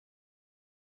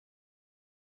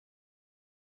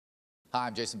Hi,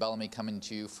 I'm Jason Bellamy coming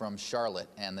to you from Charlotte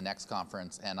and the next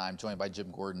conference, and I'm joined by Jim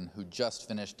Gordon, who just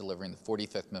finished delivering the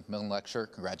 45th McMillan Lecture.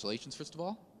 Congratulations, first of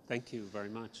all. Thank you very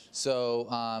much. So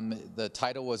the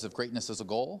title was Of Greatness as a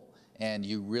Goal, and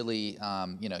you really,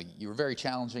 you were very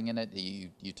challenging in it.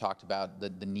 You talked about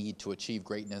the need to achieve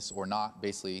greatness or not,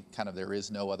 basically kind of there is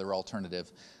no other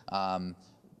alternative.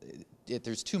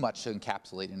 There's too much to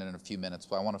encapsulate in a few minutes,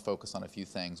 but I want to focus on a few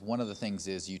things. One of the things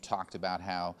is you talked about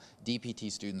how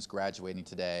DPT students graduating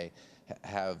today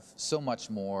have so much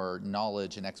more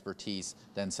knowledge and expertise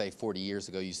than, say, 40 years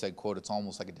ago. You said, quote, it's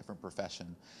almost like a different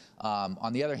profession.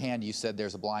 On the other hand, you said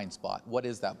there's a blind spot. What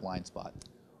is that blind spot?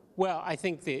 Well, I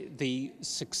think the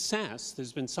success,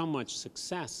 there's been so much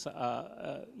success,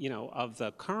 of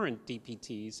the current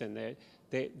DPTs, and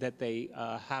that they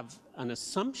have an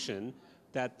assumption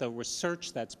that the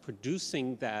research that's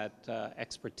producing that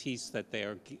expertise that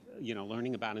they're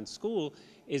learning about in school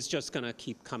is just going to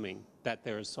keep coming, that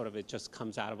there's sort of, it just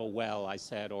comes out of a well, I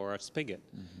said, or a spigot.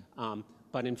 Mm-hmm.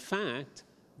 But in fact,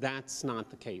 that's not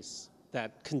the case.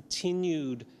 That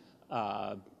continued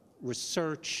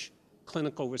research,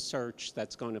 clinical research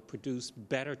that's going to produce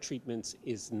better treatments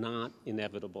is not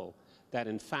inevitable. That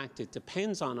in fact, it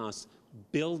depends on us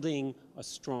building a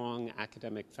strong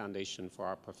academic foundation for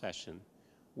our profession.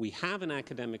 We have an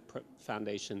academic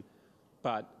foundation,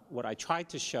 but what I tried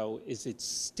to show is it's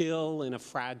still in a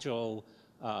fragile,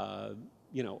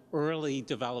 early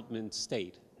development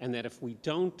state, and that if we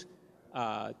don't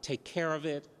take care of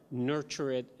it,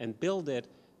 nurture it, and build it,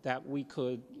 that we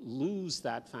could lose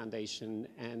that foundation,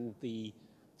 and the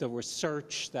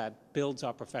research that builds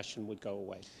our profession would go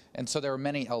away. And so there are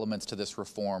many elements to this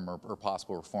reform or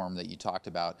possible reform that you talked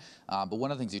about, but one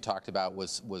of the things you talked about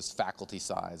was faculty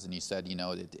size, and you said,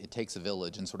 it takes a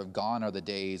village, and sort of gone are the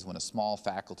days when a small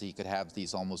faculty could have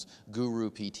these almost guru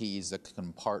PTs that can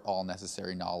impart all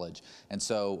necessary knowledge. And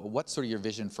so what's sort of your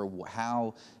vision for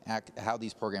how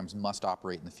these programs must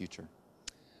operate in the future?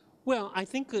 Well, I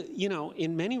think,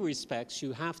 in many respects,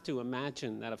 you have to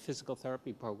imagine that a physical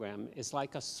therapy program is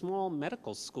like a small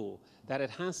medical school, that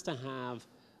it has to have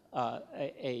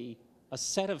a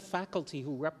set of faculty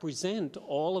who represent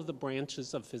all of the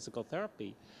branches of physical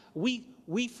therapy.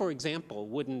 We for example,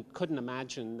 couldn't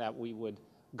imagine that we would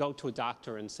go to a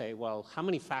doctor and say, well, how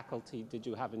many faculty did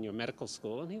you have in your medical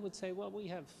school? And he would say, well, we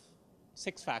have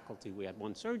 6 faculty. We had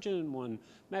 1 surgeon, 1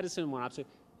 medicine, 1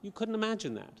 obstetrician. You couldn't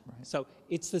imagine that. Right. So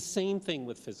it's the same thing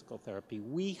with physical therapy.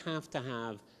 We have to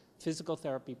have physical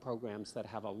therapy programs that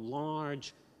have a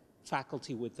large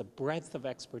faculty with the breadth of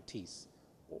expertise.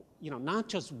 Not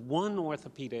just one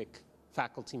orthopedic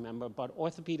faculty member, but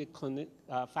orthopedic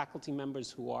faculty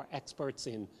members who are experts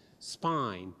in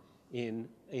spine, in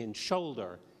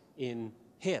shoulder, in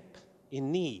hip,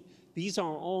 in knee. These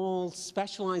are all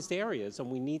specialized areas, and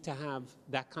we need to have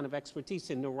that kind of expertise.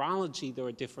 In neurology, there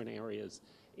are different areas.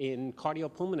 In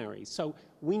cardiopulmonary. So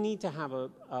we need to have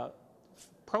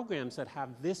programs that have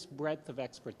this breadth of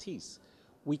expertise.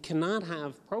 We cannot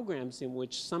have programs in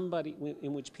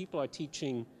which people are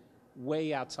teaching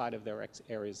way outside of their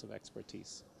areas of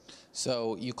expertise.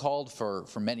 So you called for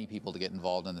many people to get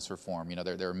involved in this reform.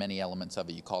 There are many elements of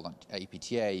it. You called on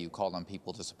APTA, you called on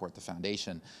people to support the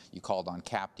foundation, you called on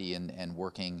CAPTI and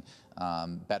working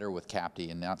better with CAPTI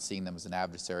and not seeing them as an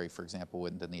adversary, for example,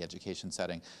 within the education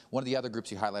setting. One of the other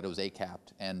groups you highlighted was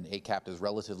ACAPT, and ACAPT is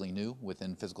relatively new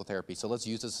within physical therapy. So let's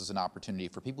use this as an opportunity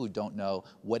for people who don't know,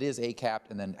 what is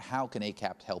ACAPT, and then how can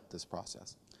ACAPT help this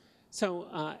process? So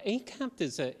ACAPT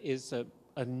is a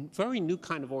very new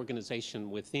kind of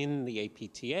organization within the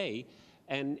APTA,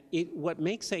 and what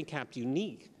makes ACAPT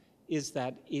unique is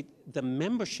that the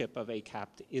membership of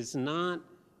ACAPT is not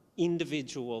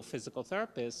individual physical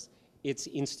therapists, it's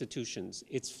institutions,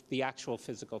 it's the actual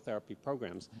physical therapy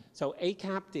programs. So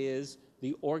ACAPT is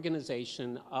the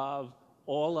organization of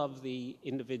all of the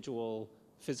individual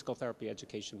physical therapy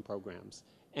education programs.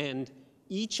 And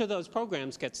each of those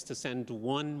programs gets to send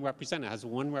one representative, has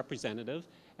one representative,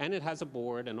 and it has a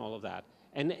board and all of that.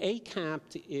 And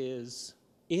ACAPT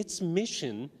its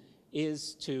mission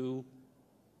is to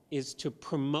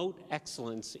promote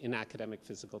excellence in academic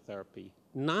physical therapy.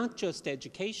 Not just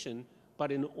education,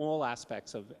 but in all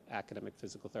aspects of academic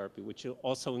physical therapy, which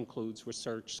also includes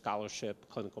research, scholarship,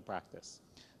 clinical practice.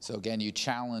 So again, you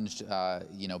challenged,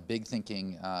 big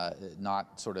thinking,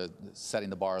 not sort of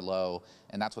setting the bar low,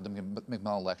 and that's what the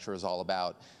McMillan Lecture is all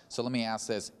about. So let me ask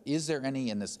this: is there any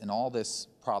in all this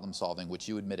problem solving, which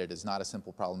you admitted is not a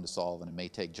simple problem to solve, and it may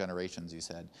take generations, you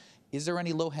said, is there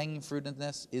any low-hanging fruit in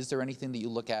this? Is there anything that you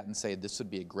look at and say this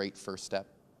would be a great first step?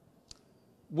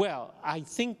 Well, I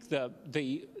think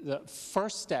the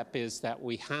first step is that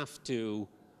we have to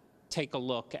take a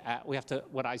look at, we have to,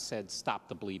 what I said, stop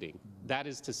the bleeding. That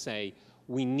is to say,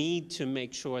 we need to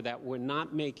make sure that we're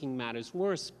not making matters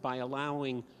worse by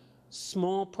allowing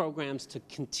small programs to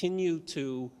continue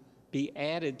to be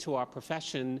added to our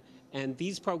profession, and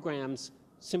these programs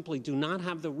simply do not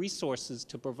have the resources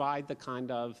to provide the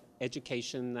kind of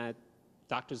education that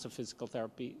doctors of physical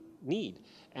therapy need.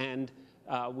 And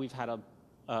we've had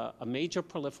a major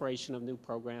proliferation of new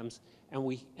programs, and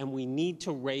we need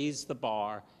to raise the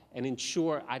bar and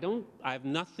ensure,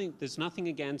 there's nothing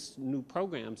against new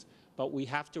programs, but we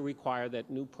have to require that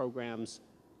new programs,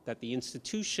 that the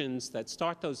institutions that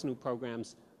start those new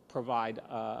programs provide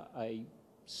a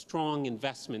strong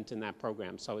investment in that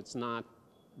program, so it's not,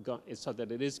 so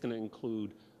that it is going to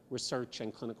include research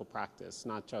and clinical practice,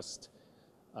 not just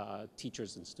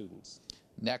teachers and students.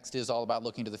 Next is all about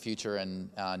looking to the future, and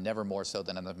never more so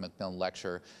than in the McMillan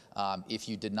Lecture. If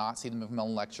you did not see the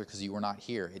McMillan Lecture because you were not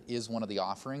here, it is one of the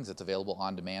offerings that's available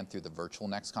on demand through the virtual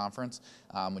Next conference,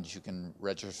 which you can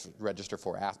register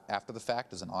for after the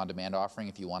fact as an on-demand offering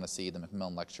if you want to see the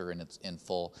McMillan Lecture in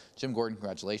full. Jim Gordon,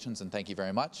 congratulations, and thank you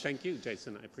very much. Thank you,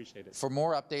 Jason. I appreciate it. For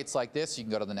more updates like this, you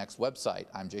can go to the Next website.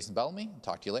 I'm Jason Bellamy.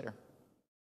 Talk to you later.